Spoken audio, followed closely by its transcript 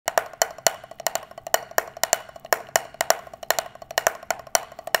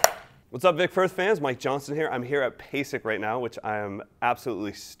What's up, vicfirth fans? Mike Johnston here. I'm here at PASIC right now, which I am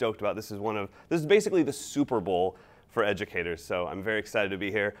absolutely stoked about. This is basically the Super Bowl for educators, so I'm very excited to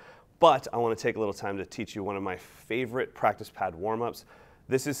be here. But I want to take a little time to teach you one of my favorite practice pad warm-ups.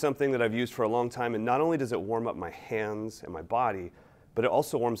 This is something that I've used for a long time, and not only does it warm up my hands and my body, but it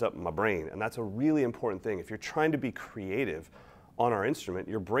also warms up my brain, and that's a really important thing. If you're trying to be creative on our instrument,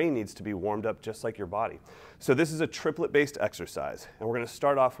 your brain needs to be warmed up just like your body. So this is a triplet-based exercise, and we're going to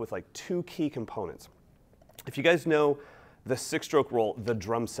start off with like two key components. If you guys know the six-stroke roll, the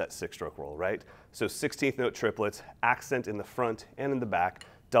drum set six-stroke roll, right? So 16th note triplets, accent in the front and in the back,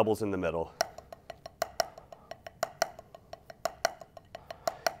 doubles in the middle.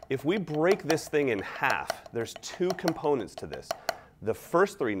 If we break this thing in half, there's two components to this. The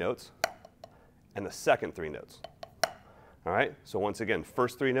first three notes and the second three notes. All right, so once again,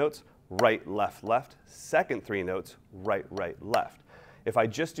 first three notes, right, left, left. Second three notes, right, right, left. If I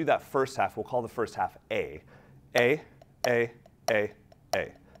just do that first half, we'll call the first half A. A, A, A,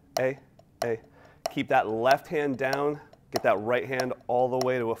 A, A, A. Keep that left hand down, get that right hand all the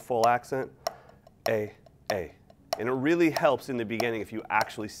way to a full accent. A, A. And it really helps in the beginning if you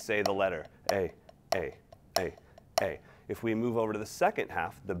actually say the letter A, A, A, A. If we move over to the second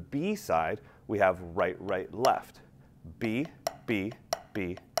half, the B side, we have right, right, left. B, B,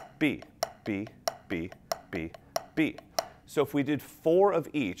 B, B, B, B, B, B. So if we did four of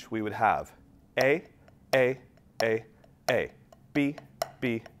each, we would have A, A, A, A, B,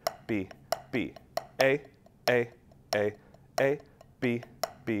 B, B, B, A, A, A, A, B,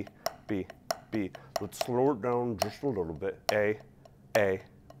 B, B, B. Let's slow it down just a little bit. A,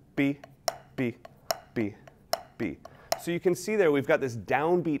 B, B, B, B. So you can see there we've got this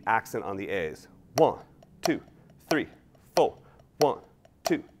downbeat accent on the A's. 1, 2, 3, 4. 1,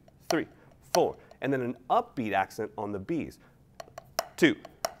 2, 3, 4. And then an upbeat accent on the B's. 2,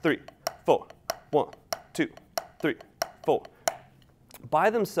 3, 4. 1, 2, 3, 4. By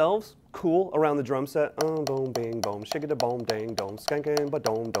themselves, cool around the drum set. Boom, bing, boom, shigga boom, dang, dome, skanking, ba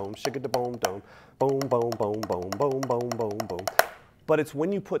dome, dome, shigga boom, dome, boom, boom, boom, boom, boom, boom, boom, boom. But it's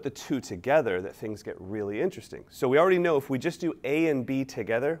when you put the two together that things get really interesting. So we already know if we just do A and B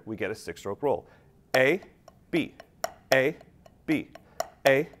together, we get a six-stroke roll. A, B, A, B,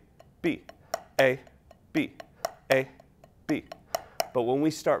 A, B, A, B, A, B. But when we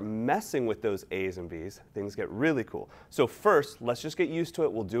start messing with those A's and B's, things get really cool. So first, let's just get used to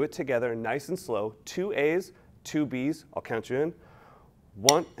it. We'll do it together, nice and slow. 2 A's, 2 B's. I'll count you in.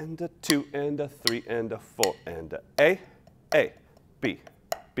 1 and a 2 and a 3 and a 4 and a B,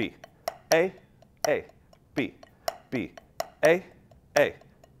 B, A, B, B, A,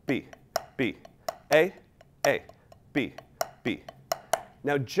 B, B, A, B, B.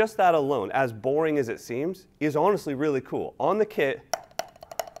 Now just that alone, as boring as it seems, is honestly really cool. On the kit,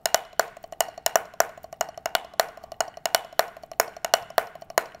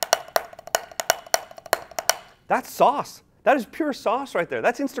 that's sauce. That is pure sauce right there.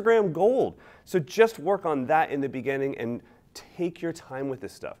 That's Instagram gold. So just work on that in the beginning and take your time with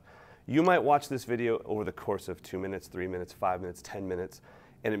this stuff. You might watch this video over the course of 2 minutes, 3 minutes, 5 minutes, 10 minutes,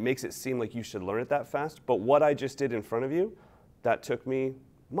 and it makes it seem like you should learn it that fast. But what I just did in front of you, that took me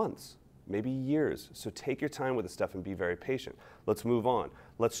months, maybe years. So take your time with this stuff and be very patient. Let's move on.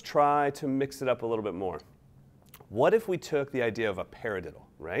 Let's try to mix it up a little bit more. What if we took the idea of a paradiddle,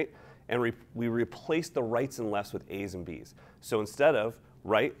 right? And we replaced the rights and lefts with A's and B's. So instead of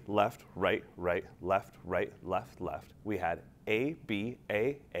right, left, right, right, left, right, left, left, we had A, B,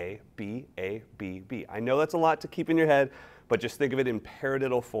 A, B, A, B, B. I know that's a lot to keep in your head, but just think of it in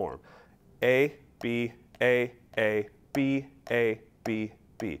paradiddle form. A, B, A, B, A, B,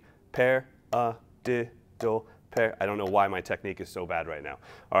 B. Paradiddle, par. I don't know why my technique is so bad right now.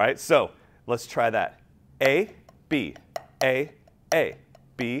 All right, so let's try that. A, B, A,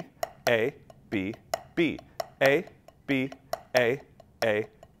 B, A, B, B, A, B, A,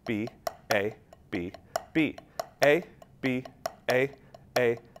 B, A, B, B, A, B,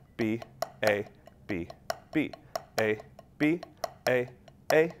 A, B, A, B, B, A, B, A,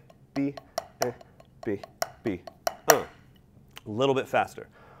 B, B, B. A little bit faster.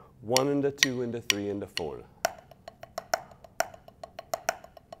 1 and a 2 and a 3 and a 4.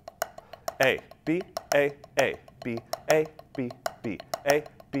 A, B, A, B, A, B, B, A,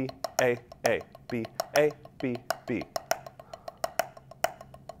 B, A, B, A, B, B.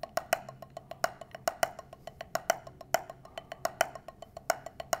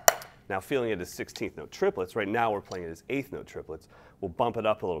 Now feeling it as 16th note triplets, right now we're playing it as 8th note triplets. We'll bump it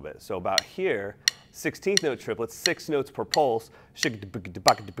up a little bit. So about here, 16th note triplets, 6 notes per pulse,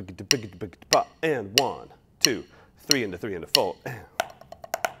 and 1, 2, 3 and a 3 and a 4.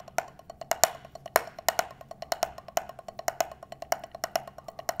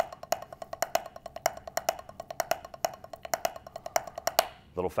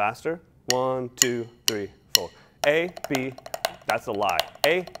 little faster. 1, 2, 3, 4. A, B, that's a lie.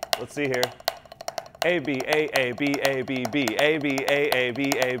 A, let's see here. A, B, A, B, A, B, B, A, B, A,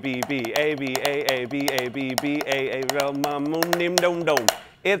 B, A, B, B, A, B, A, B, A, B, B, A, A,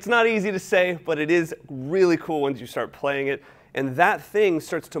 It's not easy to say, but it is really cool once you start playing it. And that thing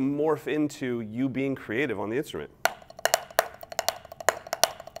starts to morph into you being creative on the instrument.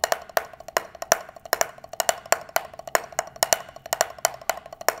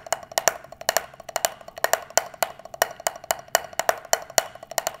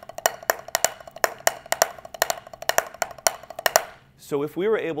 So if we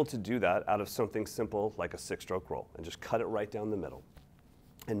were able to do that out of something simple like a 6-stroke roll and just cut it right down the middle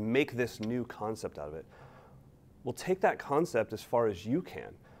and make this new concept out of it, well, take that concept as far as you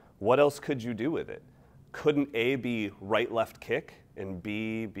can. What else could you do with it? Couldn't A be right, left, kick, and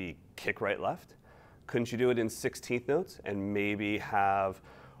B be kick, right, left? Couldn't you do it in 16th notes and maybe have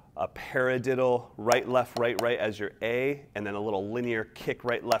a paradiddle right, left, right, right as your A, and then a little linear kick,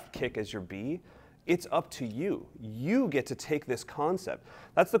 right, left, kick as your B? It's up to you. You get to take this concept.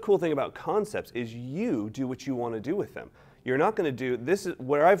 That's the cool thing about concepts is you do what you want to do with them. You're not going to do, this is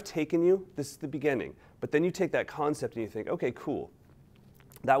where I've taken you, this is the beginning. But then you take that concept and you think, okay, cool.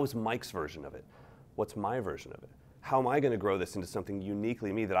 That was Mike's version of it. What's my version of it? How am I going to grow this into something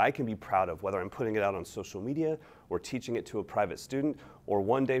uniquely me that I can be proud of, whether I'm putting it out on social media or teaching it to a private student or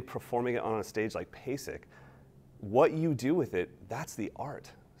one day performing it on a stage like PASIC? What you do with it, that's the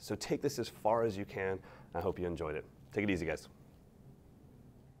art. So take this as far as you can. I hope you enjoyed it. Take it easy, guys.